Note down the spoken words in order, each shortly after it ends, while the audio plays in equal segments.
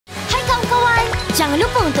Jangan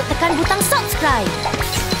lupa untuk tekan butang subscribe.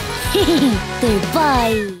 Hehehe,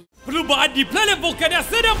 terbaik. Perlumbaan di planet Volcania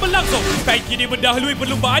sedang berlangsung. Tank kini mendahului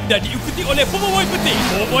perlumbaan dan diikuti oleh BoBoiBoy peti,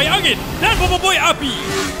 BoBoiBoy angin dan BoBoiBoy api.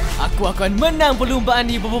 Aku akan menang perlumbaan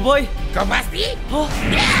ni, BoBoiBoy. Kau pasti? Oh,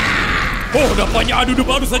 nampaknya adu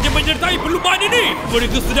baru saja menyertai perlumbaan ini.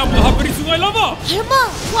 Mereka sedang menghampiri sungai lava. Hema,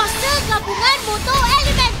 kuasa gabungan motor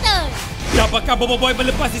elemental. Dapatkah BoBoiBoy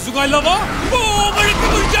melepasi sungai lava? Oh, mereka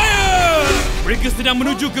berjaya! Mereka sedang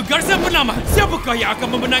menuju ke garisan penamat. Siapakah yang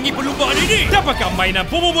akan memenangi perlumbaan ini? Dapatkah mainan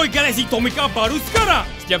BoBoiBoy Galaxy TOMICA baru sekarang?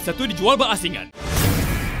 Setiap satu dijual berasingan.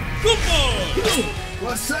 Kumpul!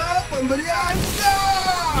 Kuasa pemberian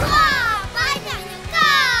kau! Wah, banyaknya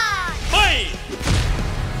kan. Baik!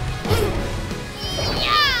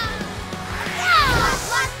 Ya. Wah,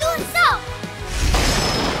 waktu sok.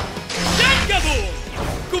 Dan gabung!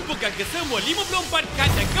 Kumpulkan ke semua 54 kad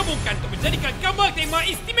dan gabungkan untuk menjadikan gambar tema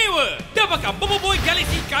istimewa. Dapatkan BoBoiBoy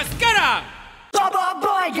Galaxy Card sekarang!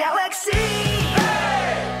 BoBoiBoy Galaxy.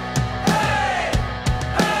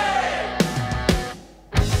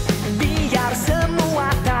 Biar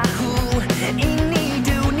semua tahu ini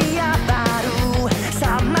dunia baru.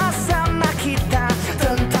 Sama-sama kita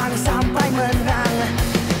tentang sampai menang.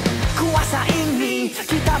 Kuasa ini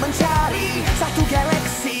kita mencari satu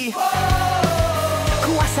galaksi.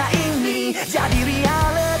 Kuasa ini jadi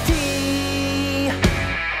reality.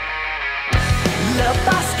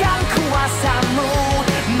 Lepaskan kuasamu,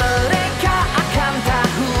 mereka akan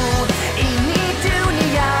tahu ini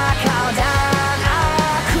dunia kau dan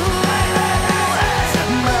aku.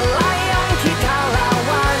 Melayang kita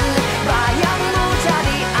lawan, bayangmu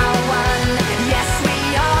jadi awan. Yes, we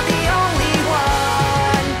are the only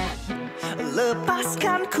one.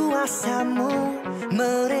 Lepaskan kuasamu,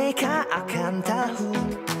 mereka akan tahu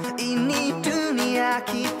ini dunia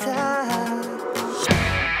kita.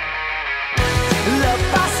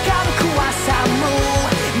 Lepaskan kuasamu,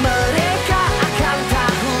 mereka akan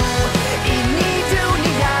tahu ini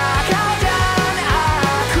dunia kau dan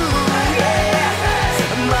aku.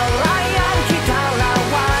 Melayang kita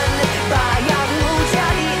lawan, bayangmu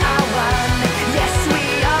jadi awan. Yes, we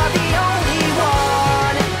are the only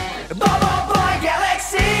one. BoBoiBoy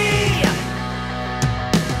Galaxy.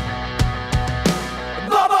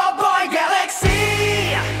 BoBoiBoy Galaxy.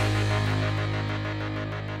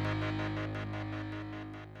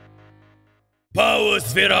 Power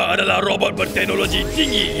Sphera adalah robot berteknologi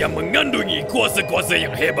tinggi yang mengandungi kuasa-kuasa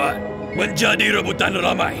yang hebat. Menjadi rebutan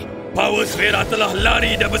ramai, Power Sphera telah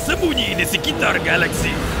lari dan bersembunyi di sekitar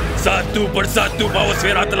galaksi. Satu persatu Power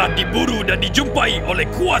Sphera telah diburu dan dijumpai oleh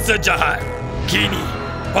kuasa jahat. Kini,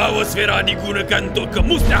 Power Sphera digunakan untuk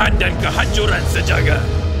kemusnahan dan kehancuran sejagat.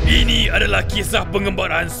 Ini adalah kisah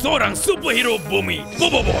pengembaraan seorang superhero bumi,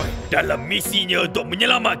 BoBoiBoy, dalam misinya untuk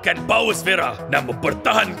menyelamatkan Power Sphera dan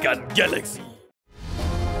mempertahankan galaksi.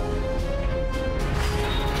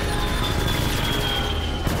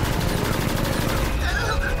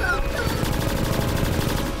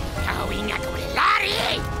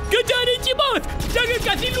 Kejar dia, Cibos! Jangan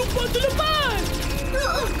kasih Lupa tu lepas!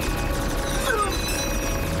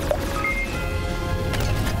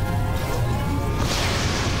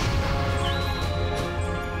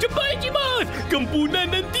 Cepat, Cibos!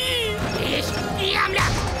 Kempunan nanti! Diamlah!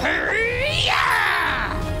 Hurriya!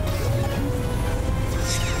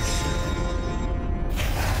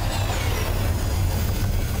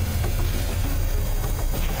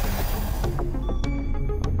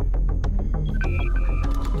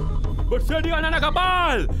 Bersedia anak-anak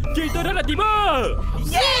kapal! Kita dah nak tiba!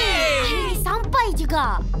 Yeay! Akhirnya sampai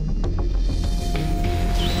juga.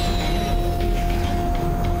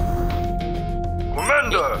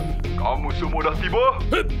 Commander, kamu semua dah tiba?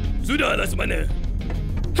 Sudahlah semana.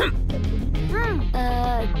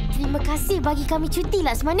 Terima kasih bagi kami cuti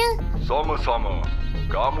Laksamana. Sama-sama.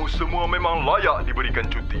 Kamu semua memang layak diberikan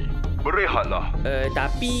cuti. Berehatlah.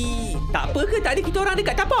 Tapi tak apa ke tadi kita orang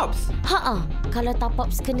dekat Tapops? Haa, kalau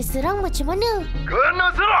Tapops kena serang macam mana? Kena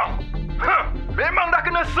serang? Memang dah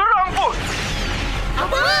kena serang pun.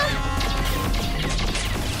 Apa?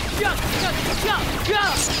 Ya!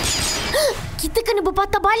 Kita kena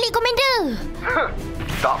berpatah balik, Komander.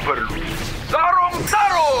 Tak perlu.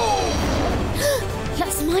 Sarung-sarung!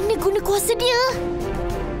 Laksamana guna kuasa dia.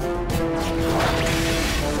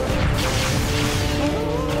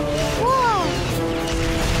 Wow.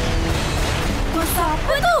 Kuasa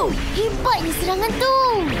apa tu? Hebatnya serangan tu.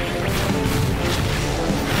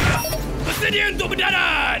 Bersedia untuk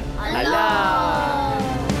berdarat! Alah.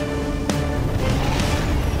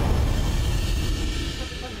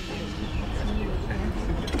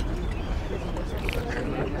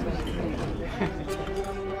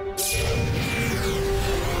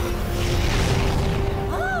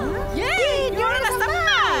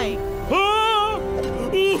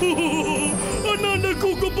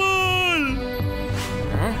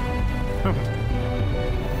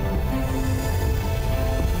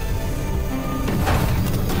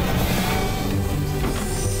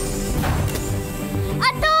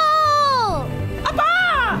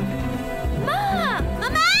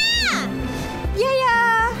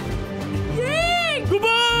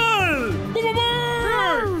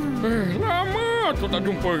 Atuk tak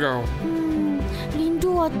jumpa kau.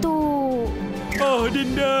 Rindu Atuk. Oh,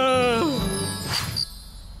 Dinda.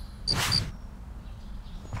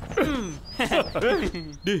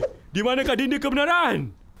 Di manakah Dinda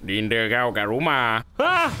kebenaran? Dinda kau kat rumah.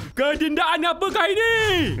 Kedindaan apakah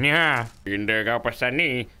ini? Ni Dinda kau pesan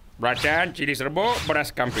ni. Belacan, cili serbuk,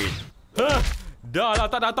 beras kampit. Dah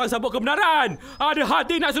lah tak datang sabuk kebenaran. Ada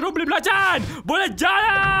hati nak suruh beli belacan. Boleh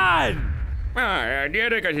jalan.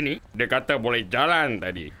 Dia ada kat sini. Dia kata boleh jalan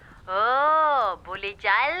tadi. Oh, boleh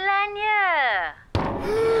jalan ya.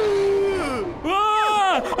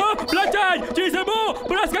 Belacan, cili serbuk,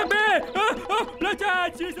 beras kampit.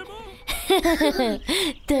 Belacan, cili serbuk.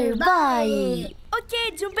 Terbaik. Okey,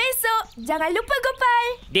 jumpa esok. Jangan lupa Gopal.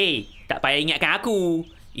 Dek, tak payah ingatkan aku.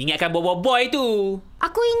 Ingatkan BoBoiBoy tu.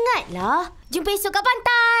 Aku ingatlah. Jumpa esok kat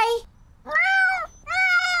pantai.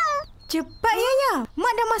 Cepat, Yaya.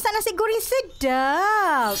 Mak dah masak nasi goreng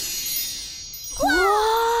sedap.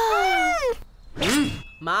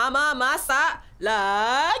 Mama masak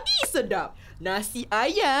lagi sedap. Nasi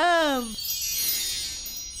ayam.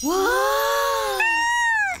 Wah.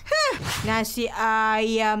 Nasi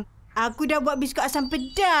ayam. Aku dah buat biskut asam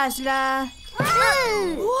pedas lah.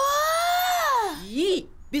 Wah.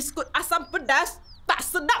 Biskut asam pedas tak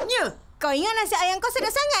sedapnya. Kau ingat nasi ayam kau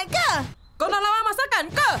sedap sangat ke? Kau nak lawan masakan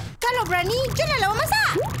ke? Kalau berani, jangan lawan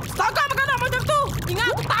masak. Takkan makanan macam tu. Ingat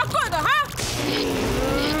aku takut ke, ha?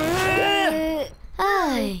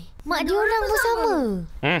 Mak diorang pun sama.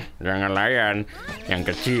 Jangan layan. Yang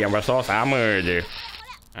kecil, yang besar sama je.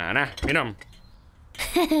 Nah, minum.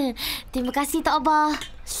 Terima kasih Tok Abah.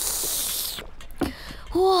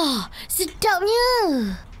 Wah, sedapnya.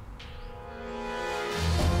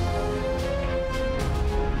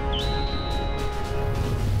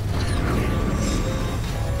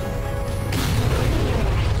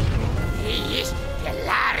 Dia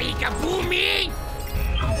lari ke bumi.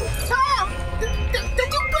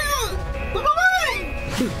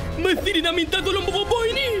 Mesti dia nak minta tolong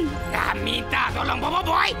BoBoiBoy ni. Dah minta tolong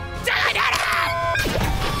BoBoiBoy. Jangan harap.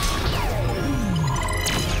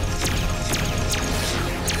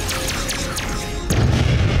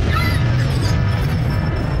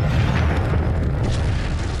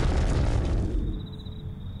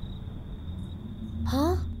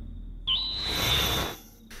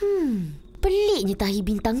 Peliknya tahi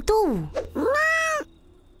bintang tu.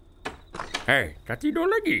 Hei, tak tidur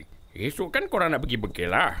lagi. Esok kan korang nak pergi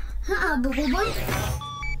berkelah. BoBoiBoy.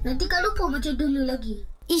 Nanti Kak lupa macam dulu lagi.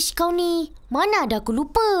 Ish, kau ni. Mana ada aku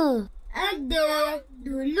lupa. Ada.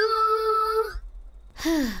 Dulu.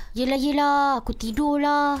 Yelah. Aku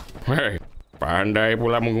tidurlah. Hei, pandai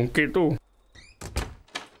pula mengungkit tu.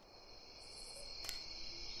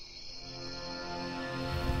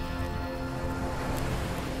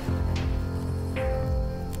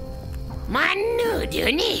 Mana dia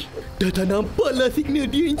ni? Dah tak nampaklah signal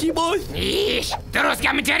dia, Encik Bos. Ish,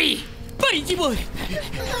 teruskan mencari. Baik, Encik Bos.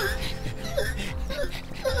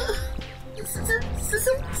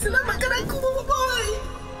 Selamatkan aku, BoBoiBoy.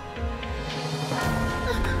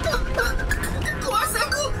 Kuasa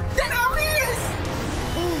aku dah habis.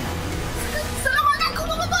 Selamatkan aku,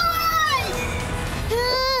 BoBoiBoy.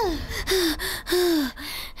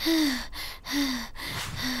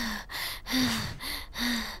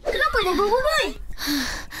 Kenapa dah BoBoiBoy?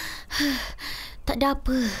 Tak ada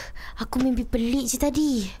apa. Aku mimpi pelik je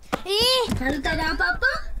tadi. Kalau tak ada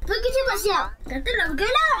apa-apa, pergi cepat siap. Kata nak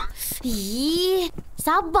bergerak.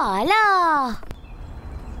 Sabarlah.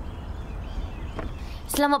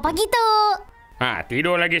 Selamat pagi, Tok.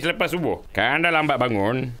 Tidur lagi selepas subuh. Kan dah lambat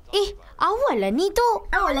bangun. Awal lah ni, Tok.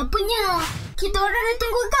 Awal apanya? Kita orang dah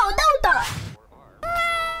tunggu kau, tahu tak?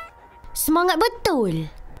 Semangat betul.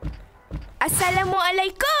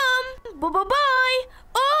 Assalamualaikum. BoBoiBoy.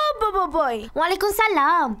 Oh, BoBoiBoy.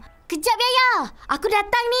 Waalaikumsalam. Kejap, Yaya. Aku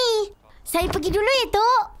datang ni. Saya pergi dulu ya,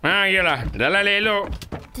 Tok. Iyalah. Jalan elok.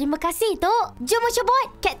 Terima kasih, Tok. Jom macam bot.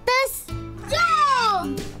 Cactus.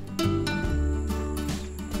 Jom!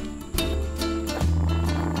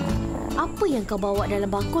 Apa yang kau bawa dalam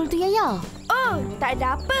bakul tu, Yaya? Oh, tak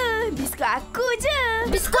ada apa. Biskut aku je.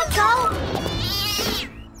 Biskut kau?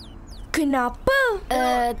 Kenapa?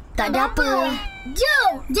 Tak ada apa.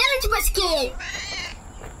 Jom! Jalan cepat sikit.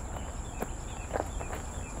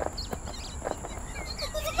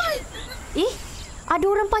 Ada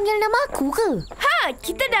orang panggil nama aku ke?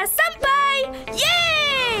 Kita dah sampai.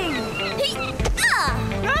 Yeay!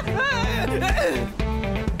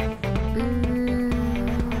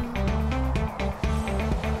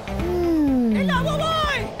 Elok,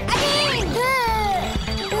 BoBoiBoy!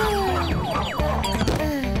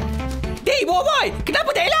 Dek, BoBoiBoy! Kenapa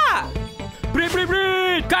tak elak?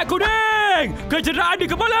 Break. Hit kad kuning! Kecederaan di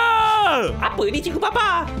kepala! Apa ni Cikgu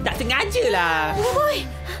Papa? Tak sengaja lah. Boy,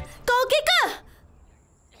 kau okey ke?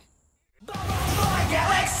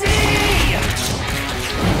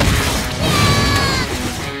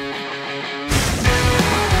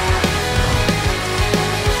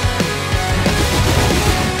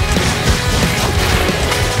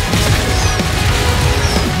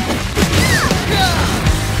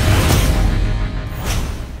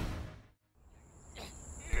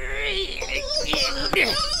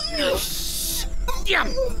 Diam!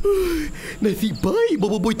 Nasib baik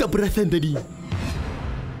BoBoiBoy tak perasan tadi.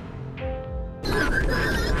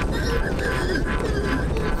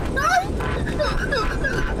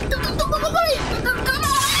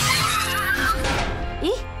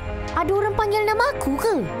 Ada orang panggil nama aku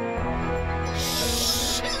ke?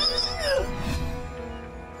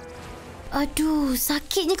 Aduh,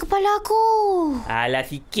 sakitnya kepala aku. Alah,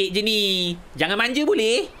 sikit je ni. Jangan manja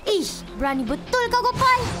boleh? Ish, berani betul kau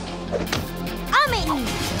Gopal. Ambil ni.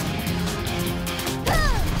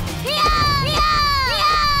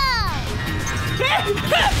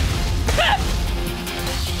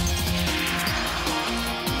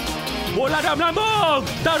 Bola dah melambung!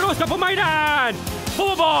 Teruskan permainan!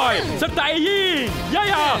 BoBoiBoy sertai Ying!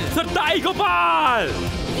 Yaya sertai Gopal!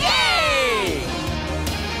 Yeay!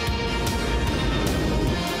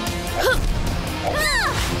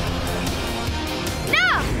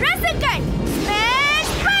 Nah, rasakan!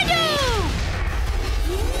 Smash padu!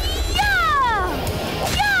 Ya!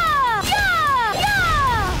 Ya! Ya! Ya!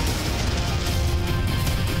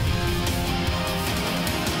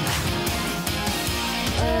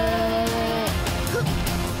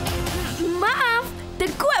 Maaf,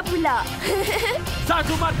 terkuat pula.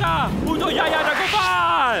 Satu markah untuk Yaya dan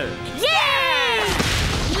Gopal! Yeay!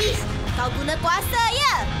 Kau guna kuasa,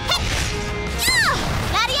 ya? Ya!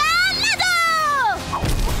 Larian langsung!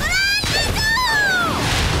 Pukulan langsung!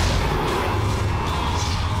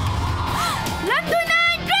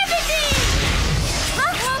 Lantunan gravity!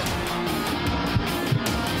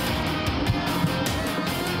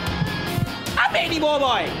 Ambil ni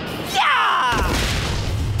BoBoiBoy! Ya!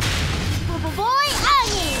 BoBoiBoy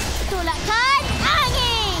angin! Tolakkan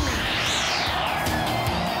angin!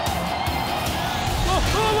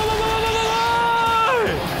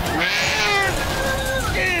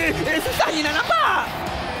 Susahnya nak nampak!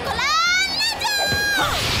 Pukulan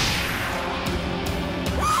langsung!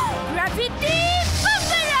 Gravity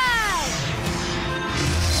boomerang!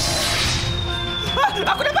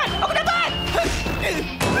 Aku dapat! Aku dapat!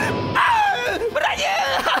 Beratnya!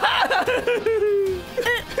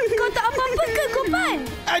 Kau tak apa-apa ke, Gopal?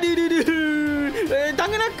 Aduh.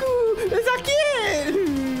 Tangan aku sakit.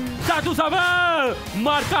 Satu sama!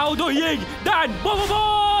 Markah untuk Ying dan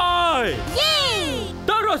BoBoiBoy! Yeay!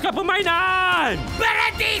 Teruskan permainan!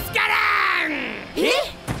 Berhenti sekarang!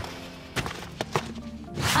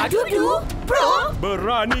 Aduh, dulu, bro!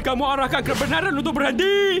 Berani kamu arahkan kebenaran untuk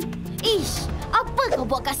berhenti? Ish, apa kau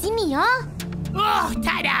buat kat sini, ha? Oh,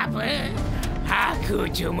 tak ada apa. Aku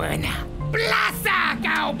cuma nak belasah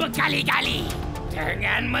kau berkali-kali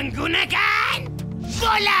dengan menggunakan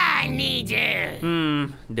bola ni je.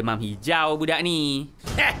 Demam hijau budak ni.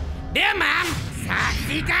 Demam?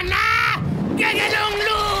 Saksikanlah gegelung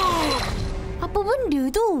lu. Apa benda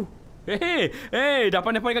tu? Dah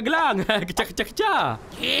pandai-pandai gelang. Kecah.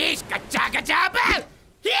 Ish, kecah apa?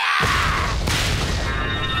 Ya!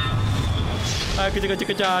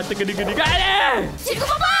 Kecah. Tergedi-gedi. Cikgu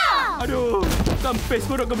Papa! Aduh, sampai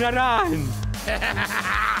sekuruk kebenaran.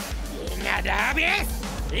 Ingat dah habis?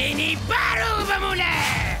 Ini baru bermula.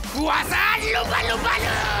 Kuasa lupa-lupa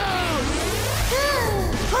lu.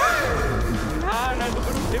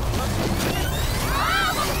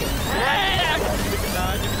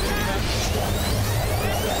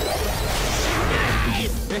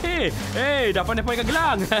 Dah pandai-pandai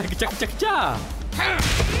gelang. Kecah.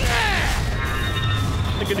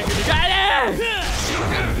 Gede-gede kali.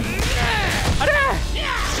 Aduh.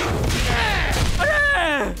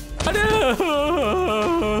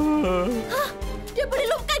 Dia boleh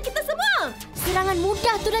loopkan kita semua! Serangan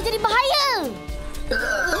mudah tu dah jadi bahaya.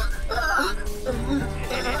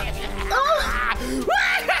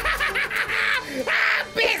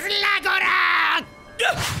 Habislah korang!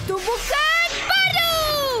 Tubuhkan padu!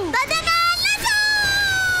 Tantangan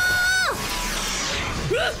langsung!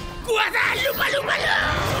 Kuasa lupa-lupa lu!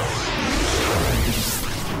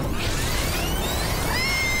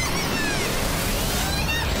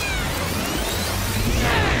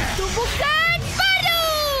 Tubuhkan padu!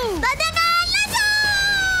 Tantangan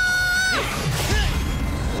langsung!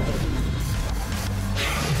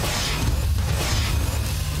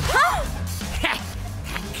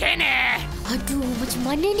 Macam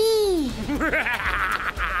mana ni?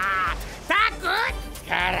 Takut?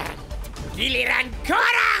 Sekarang giliran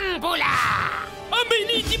korang pula. Ambil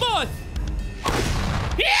ni, Cibos!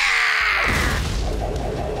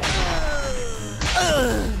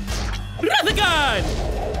 Rasakan!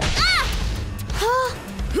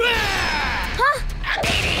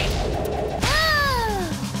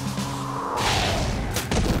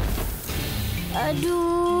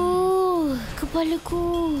 Aduh,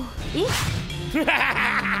 kepalaku.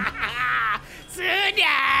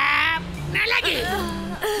 Sedap! Nak lagi?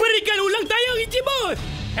 Berikan ulang tayang, Cibos!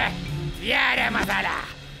 Tiada masalah.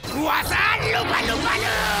 Kuasa lupa-lupa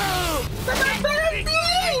lu! Berhenti!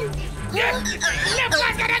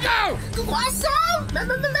 Lepaskan aku! Kuasa!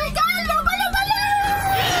 Mereka lupa-lupa lu!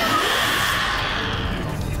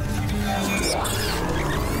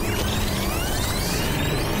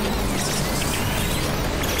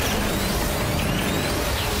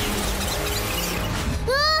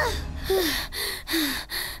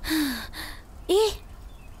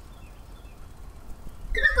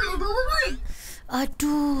 Kenapa ni, BoBoiBoy?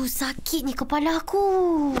 Aduh, sakitnya kepala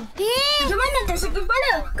aku. Macam mana tak sakit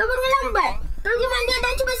kepala? Kau bangun lambat. Pergi mandi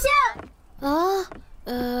dan cuba siap.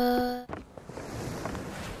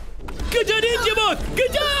 Kejar dia, Cibos!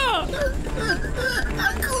 Kejar!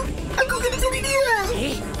 Aku kena cari dia.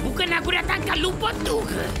 Bukan aku datangkan Lupa tu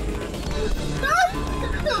ke?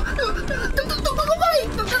 Tunggu, BoBoiBoy.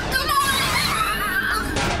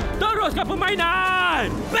 Teruskan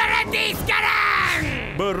permainan! Berhenti sekarang!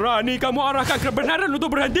 Berani kamu arahkan kebenaran untuk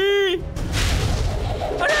berhenti?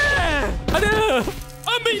 Ada!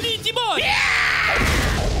 Ambil ni, Cibos!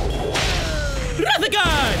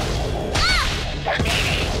 Rasakan!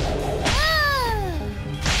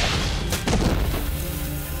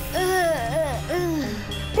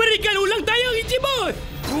 Berikan ulang tayang, Cibos!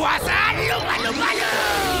 Kuasa lupa-lupa lu!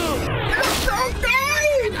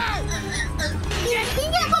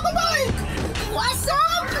 Ingat, BoBoiBoy. Kuasa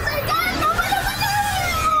besarkan lupa-lupa lu!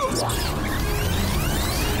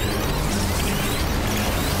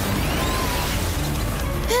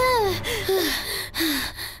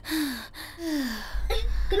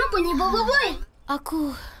 Kenapa ni, BoBoiBoy?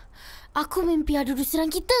 Aku mimpi ada serang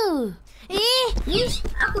kita.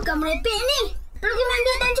 Aku kan merepek ni. Pergi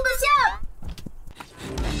mandi dan cuba siap.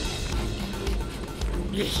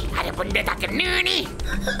 Ada benda tak kena ni.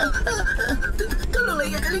 Kalau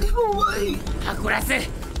layak kali ni, BoBoiBoy. Aku rasa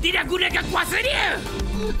tidak gunakan kuasa dia.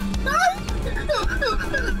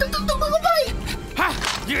 Tunggu, BoBoiBoy.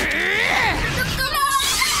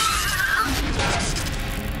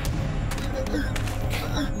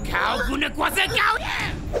 Kau guna kuasa kau.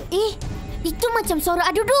 Itu macam suara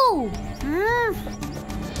adudu.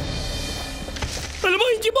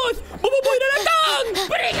 Alamak, Cibos! BoBoiBoy dah datang!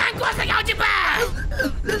 Berikan kuasa kau cepat.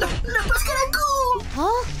 Lepaskan aku.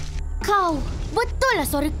 Kau. Betul lah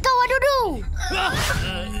suara kau adudu.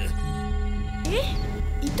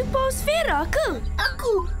 Itu Power Sphera ke?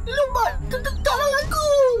 Aku, LoopBot. Tolong aku.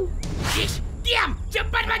 Diam!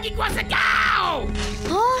 Cepat bagi kuasa kau!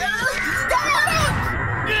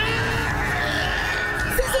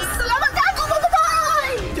 Selamatkan aku,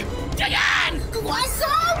 BoBoiBoy! Jangan!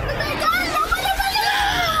 Kuasa memegang lupa-lupa lu!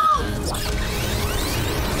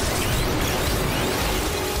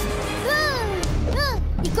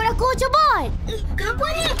 Ikut aku, Cobot. Kenapa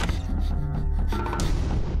ni?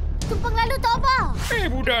 Tumpang lalu tak apa.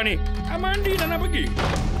 Budak ni. Mandi dah nak pergi.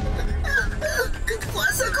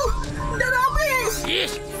 Kuasaku dah habis.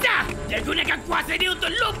 Dah! Dia gunakan kuasa dia untuk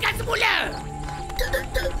loopkan semula!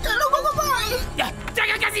 Tolong, BoBoiBoy!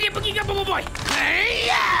 Jangan kasih dia pergi ke BoBoiBoy!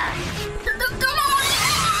 Tolong!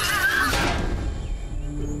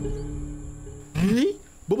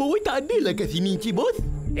 BoBoiBoy tak ada lah kat sini, Cibos.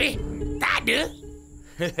 Tak ada?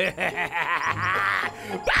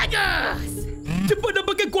 Bagus! Cepat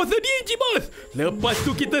dapatkan kuasa dia, Cibos! Lepas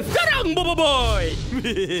tu kita serang BoBoiBoy!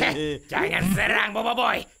 Jangan serang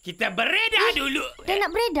BoBoiBoy! Kita beredar dulu! Dah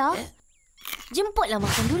nak beredar? Jemputlah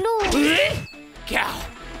makan dulu.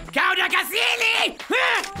 Kau dah kat sini!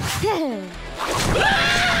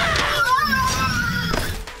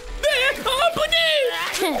 Apa ni?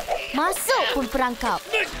 Masuk pun perangkap.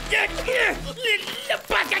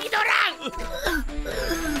 Lepaskan kita orang!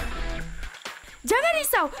 Jangan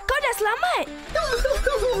risau, kau dah selamat.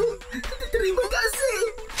 Terima kasih.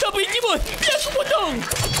 Tapi Cibos, biar aku potong!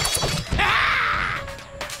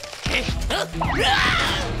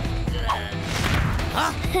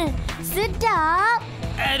 Sedap.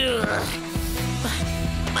 Aduh.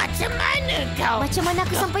 Macam mana kau? Macam mana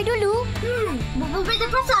aku sampai dulu? BoBoiBoy dah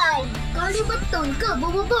pasal. Kau ni betul ke,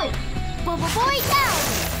 BoBoiBoy? BoBoiBoy kau.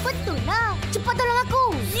 Betul lah. Cepat tolong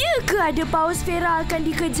aku. Ya ke ada Power Sphera akan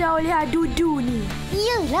dikejar oleh Adudu ni?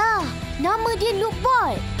 Iyalah, nama dia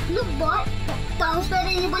LoopBot. LoopBot? Power Sphera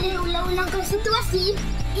ni boleh ulang-ulangkan situasi?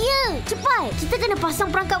 Ya, cepat. Kita kena pasang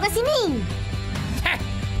perangkap kat sini.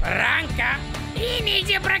 Perangkap? Ini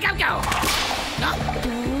je perangkap kau.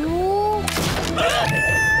 Oh.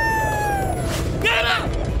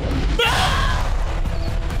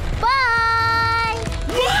 Bye.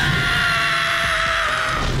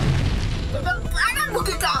 Mana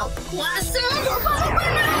muka kau? Kuasa lupa-lupa.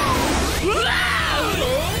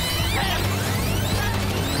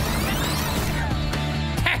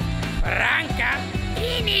 Perangkap?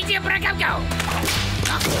 Ini je perangkap kau.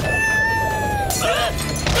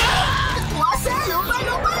 Kuasa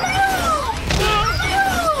lupa-lupa.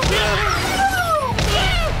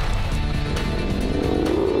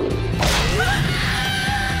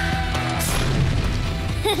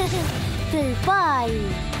 Terbaik.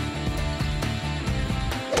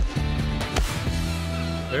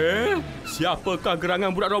 Siapakah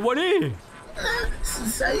gerangan budak robot ni?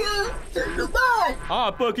 Saya LoopBot.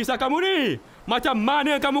 Apa kisah kamu ni? Macam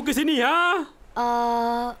mana kamu ke sini, ha?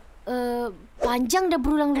 Panjang dah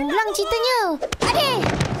berulang-ulang ceritanya. Adik!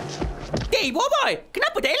 Hey, BoBoiBoy!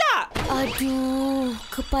 Kenapa tak elak? Aduh,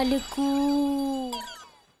 kepalaku.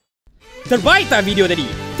 Terbaik tak video tadi?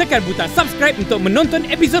 Tekan butang subscribe untuk menonton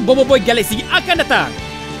episod BoBoiBoy Galaxy akan datang.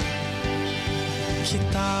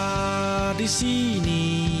 Kita di sini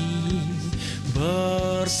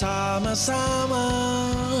bersama-sama